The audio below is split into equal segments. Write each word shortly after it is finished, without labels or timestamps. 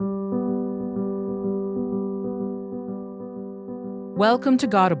Welcome to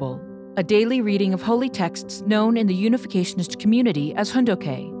Godable, a daily reading of holy texts known in the Unificationist community as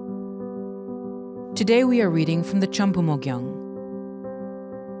Hundoke. Today we are reading from the Chambumo Gyeong.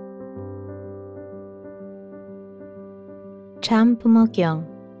 Chambumo Gyeong,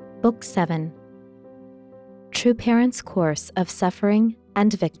 Book 7. True Parents' Course of Suffering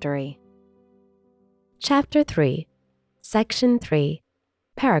and Victory. Chapter 3, Section 3,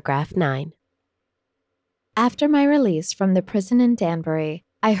 Paragraph 9. After my release from the prison in Danbury,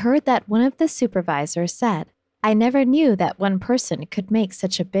 I heard that one of the supervisors said, "I never knew that one person could make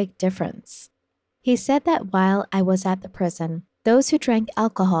such a big difference." He said that while I was at the prison, those who drank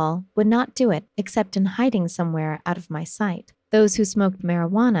alcohol would not do it except in hiding somewhere out of my sight. Those who smoked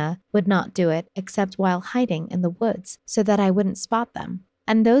marijuana would not do it except while hiding in the woods so that I wouldn't spot them.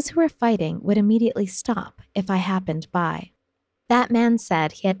 And those who were fighting would immediately stop if I happened by. That man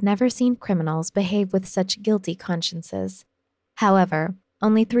said he had never seen criminals behave with such guilty consciences. However,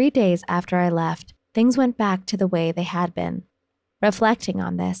 only 3 days after I left, things went back to the way they had been. Reflecting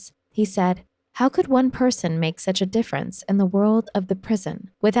on this, he said, "How could one person make such a difference in the world of the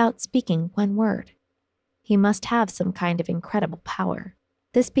prison without speaking one word? He must have some kind of incredible power."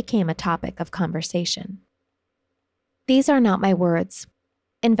 This became a topic of conversation. These are not my words.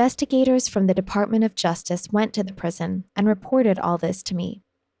 Investigators from the Department of Justice went to the prison and reported all this to me.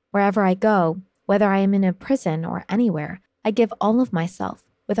 Wherever I go, whether I am in a prison or anywhere, I give all of myself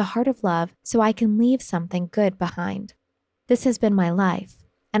with a heart of love so I can leave something good behind. This has been my life,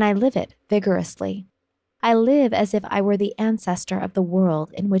 and I live it vigorously. I live as if I were the ancestor of the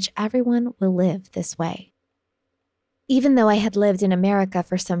world in which everyone will live this way. Even though I had lived in America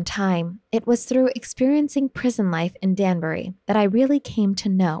for some time, it was through experiencing prison life in Danbury that I really came to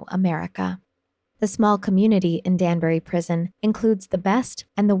know America. The small community in Danbury prison includes the best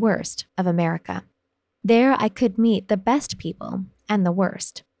and the worst of America. There I could meet the best people and the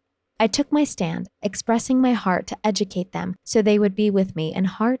worst. I took my stand, expressing my heart to educate them so they would be with me in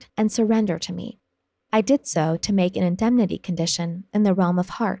heart and surrender to me. I did so to make an indemnity condition in the realm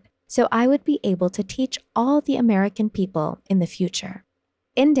of heart, so I would be able to teach all the American people in the future.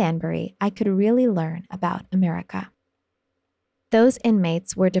 In Danbury, I could really learn about America. Those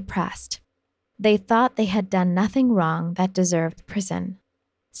inmates were depressed. They thought they had done nothing wrong that deserved prison.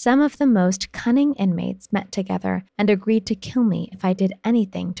 Some of the most cunning inmates met together and agreed to kill me if I did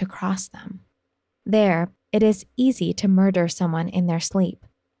anything to cross them. There, it is easy to murder someone in their sleep.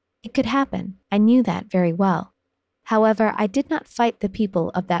 It could happen. I knew that very well. However, I did not fight the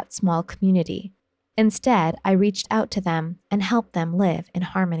people of that small community. Instead, I reached out to them and helped them live in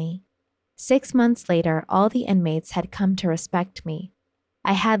harmony. 6 months later, all the inmates had come to respect me.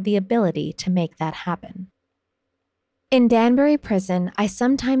 I had the ability to make that happen. In Danbury prison, I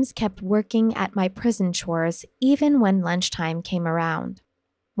sometimes kept working at my prison chores even when lunchtime came around.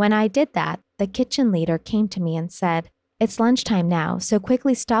 When I did that, the kitchen leader came to me and said, "It's lunchtime now, so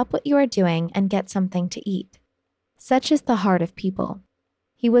quickly stop what you are doing and get something to eat." Such is the heart of people.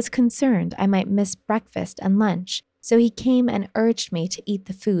 He was concerned I might miss breakfast and lunch, so he came and urged me to eat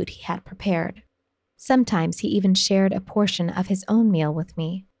the food he had prepared. Sometimes he even shared a portion of his own meal with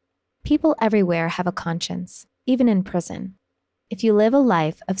me. People everywhere have a conscience, even in prison. If you live a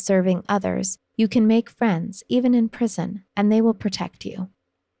life of serving others, you can make friends even in prison, and they will protect you.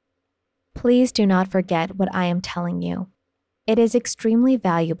 Please do not forget what I am telling you. It is extremely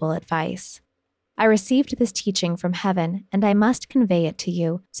valuable advice. I received this teaching from heaven, and I must convey it to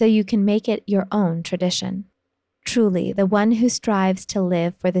you so you can make it your own tradition. Truly, the one who strives to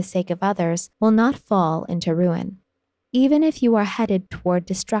live for the sake of others will not fall into ruin. Even if you are headed toward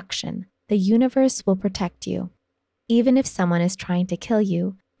destruction, the universe will protect you. Even if someone is trying to kill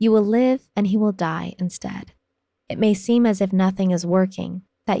you, you will live and he will die instead. It may seem as if nothing is working,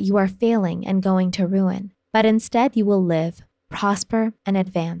 that you are failing and going to ruin, but instead you will live, prosper, and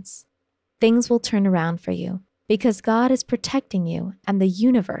advance. Things will turn around for you because God is protecting you and the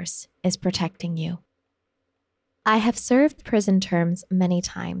universe is protecting you. I have served prison terms many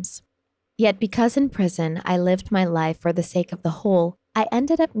times. Yet because in prison I lived my life for the sake of the whole, I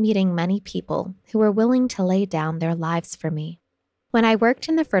ended up meeting many people who were willing to lay down their lives for me. When I worked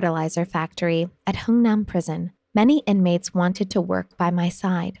in the fertilizer factory at Hungnam Prison, many inmates wanted to work by my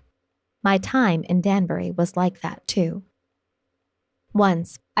side. My time in Danbury was like that too.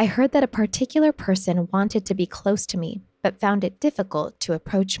 Once, I heard that a particular person wanted to be close to me, but found it difficult to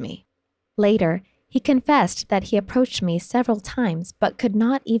approach me. Later, he confessed that he approached me several times but could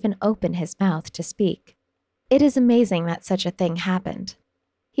not even open his mouth to speak. It is amazing that such a thing happened.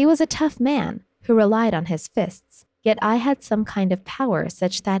 He was a tough man who relied on his fists, yet I had some kind of power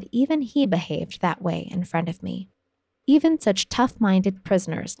such that even he behaved that way in front of me. Even such tough-minded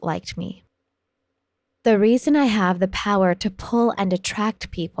prisoners liked me. The reason I have the power to pull and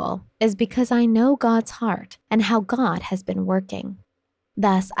attract people is because I know God's heart and how God has been working.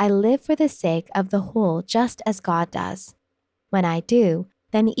 Thus, I live for the sake of the whole just as God does. When I do,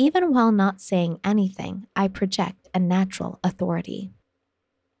 then even while not saying anything, I project a natural authority.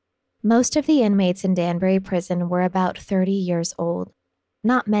 Most of the inmates in Danbury prison were about 30 years old.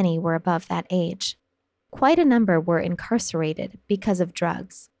 Not many were above that age. Quite a number were incarcerated because of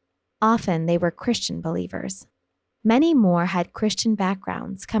drugs. Often they were Christian believers. Many more had Christian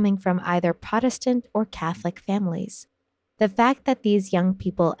backgrounds coming from either Protestant or Catholic families. The fact that these young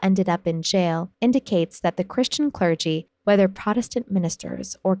people ended up in jail indicates that the Christian clergy, whether Protestant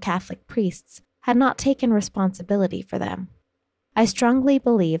ministers or Catholic priests, had not taken responsibility for them. I strongly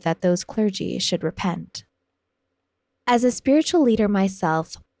believe that those clergy should repent. As a spiritual leader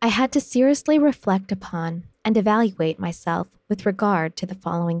myself, I had to seriously reflect upon and evaluate myself with regard to the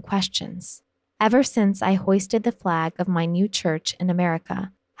following questions. Ever since I hoisted the flag of my new church in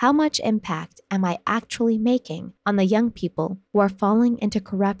America, how much impact am I actually making on the young people who are falling into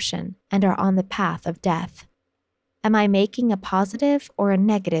corruption and are on the path of death? Am I making a positive or a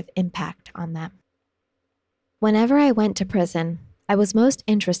negative impact on them? Whenever I went to prison, I was most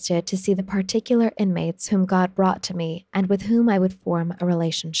interested to see the particular inmates whom God brought to me and with whom I would form a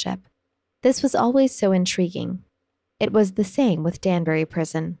relationship. This was always so intriguing. It was the same with Danbury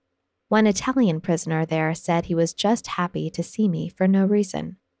prison. One Italian prisoner there said he was just happy to see me for no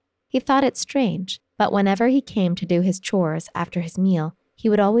reason. He thought it strange, but whenever he came to do his chores after his meal, he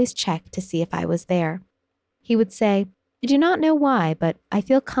would always check to see if I was there. He would say, "I do not know why, but I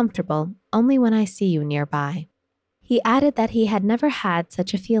feel comfortable only when I see you nearby." He added that he had never had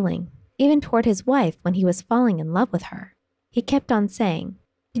such a feeling, even toward his wife when he was falling in love with her. He kept on saying,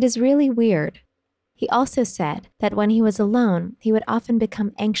 "It is really weird." He also said that when he was alone, he would often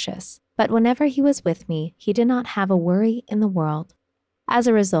become anxious, but whenever he was with me, he did not have a worry in the world. As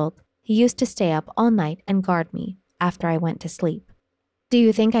a result, he used to stay up all night and guard me after I went to sleep. Do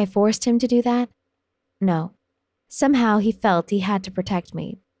you think I forced him to do that? No. Somehow he felt he had to protect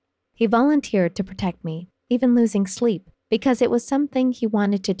me. He volunteered to protect me, even losing sleep, because it was something he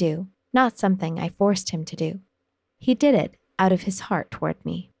wanted to do, not something I forced him to do. He did it out of his heart toward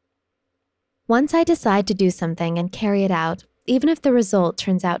me. Once I decide to do something and carry it out, even if the result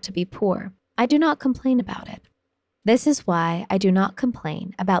turns out to be poor, I do not complain about it. This is why I do not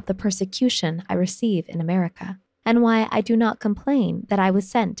complain about the persecution I receive in America, and why I do not complain that I was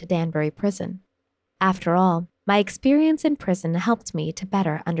sent to Danbury prison. After all, my experience in prison helped me to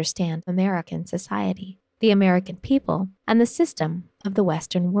better understand American society, the American people, and the system of the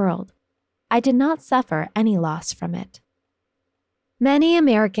Western world. I did not suffer any loss from it. Many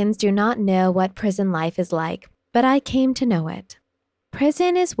Americans do not know what prison life is like, but I came to know it.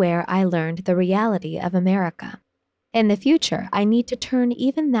 Prison is where I learned the reality of America. In the future, I need to turn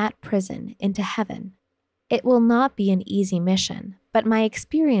even that prison into heaven. It will not be an easy mission, but my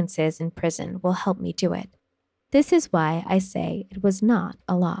experiences in prison will help me do it. This is why I say it was not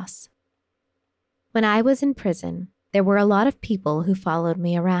a loss. When I was in prison, there were a lot of people who followed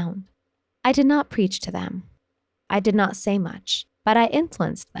me around. I did not preach to them. I did not say much, but I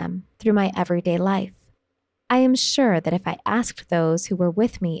influenced them through my everyday life. I am sure that if I asked those who were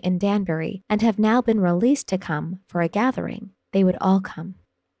with me in Danbury and have now been released to come for a gathering, they would all come.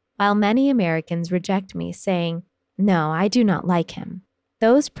 While many Americans reject me, saying, "No, I do not like him,"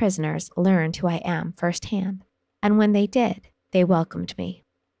 those prisoners learned who I am firsthand, and when they did, they welcomed me.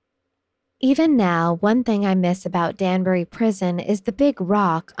 Even now, one thing I miss about Danbury prison is the big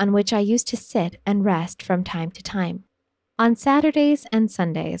rock on which I used to sit and rest from time to time. On Saturdays and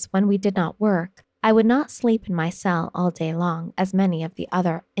Sundays, when we did not work, I would not sleep in my cell all day long as many of the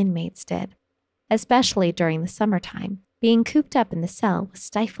other inmates did. Especially during the summertime, being cooped up in the cell was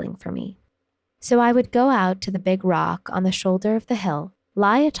stifling for me. So I would go out to the big rock on the shoulder of the hill,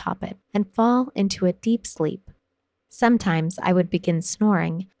 lie atop it, and fall into a deep sleep. Sometimes I would begin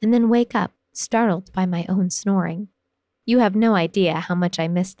snoring and then wake up, startled by my own snoring. You have no idea how much I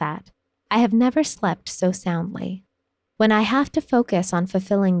miss that. I have never slept so soundly. When I have to focus on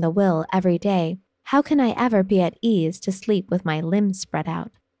fulfilling the will every day, how can I ever be at ease to sleep with my limbs spread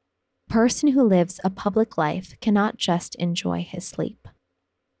out? A person who lives a public life cannot just enjoy his sleep.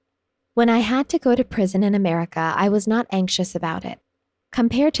 When I had to go to prison in America, I was not anxious about it.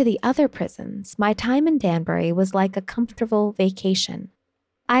 Compared to the other prisons, my time in Danbury was like a comfortable vacation.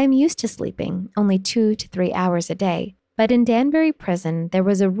 I am used to sleeping only 2 to 3 hours a day, but in Danbury prison, there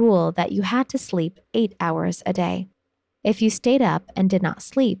was a rule that you had to sleep 8 hours a day. If you stayed up and did not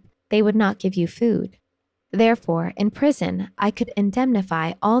sleep, they would not give you food. Therefore, in prison, I could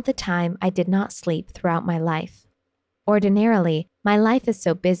indemnify all the time I did not sleep throughout my life. Ordinarily, my life is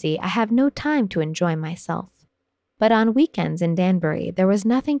so busy I have no time to enjoy myself. But on weekends in Danbury, there was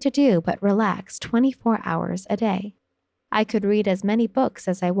nothing to do but relax 24 hours a day. I could read as many books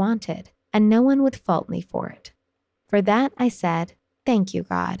as I wanted, and no one would fault me for it. For that, I said, "Thank you,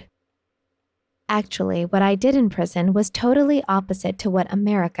 God." Actually, what I did in prison was totally opposite to what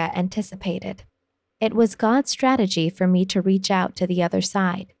America anticipated. It was God's strategy for me to reach out to the other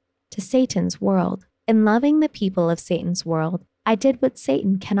side, to Satan's world. In loving the people of Satan's world, I did what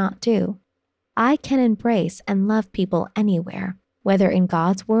Satan cannot do. I can embrace and love people anywhere, whether in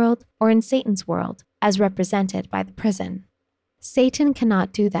God's world or in Satan's world, as represented by the prison. Satan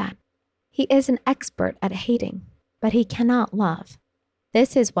cannot do that. He is an expert at hating, but he cannot love.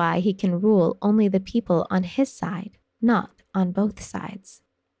 This is why he can rule only the people on his side, not on both sides.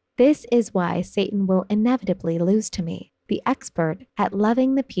 This is why Satan will inevitably lose to me, the expert at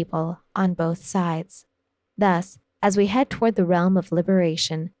loving the people on both sides. Thus, as we head toward the realm of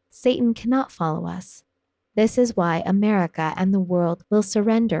liberation, Satan cannot follow us. This is why America and the world will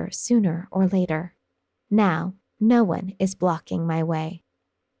surrender sooner or later. Now, no one is blocking my way.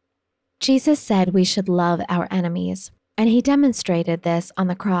 Jesus said we should love our enemies, and he demonstrated this on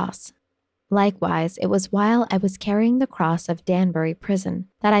the cross. Likewise, it was while I was carrying the cross of Danbury prison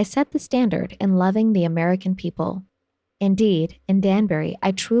that I set the standard in loving the American people. Indeed, in Danbury,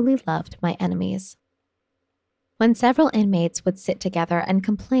 I truly loved my enemies. When several inmates would sit together and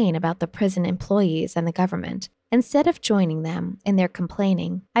complain about the prison employees and the government, instead of joining them in their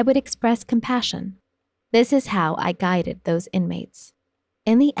complaining, I would express compassion. This is how I guided those inmates.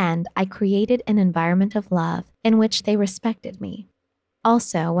 In the end, I created an environment of love in which they respected me.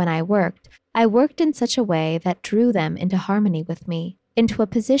 Also, when I worked in such a way that drew them into harmony with me, into a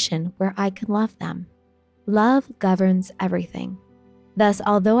position where I could love them. Love governs everything. Thus,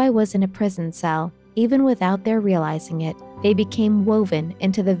 although I was in a prison cell, even without their realizing it, they became woven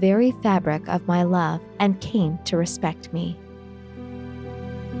into the very fabric of my love and came to respect me.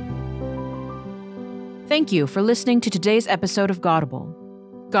 Thank you for listening to today's episode of Godable.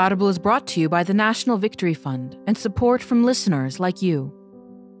 Godable is brought to you by the National Victory Fund and support from listeners like you.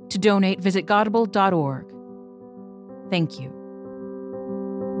 To donate, visit godable.org. Thank you.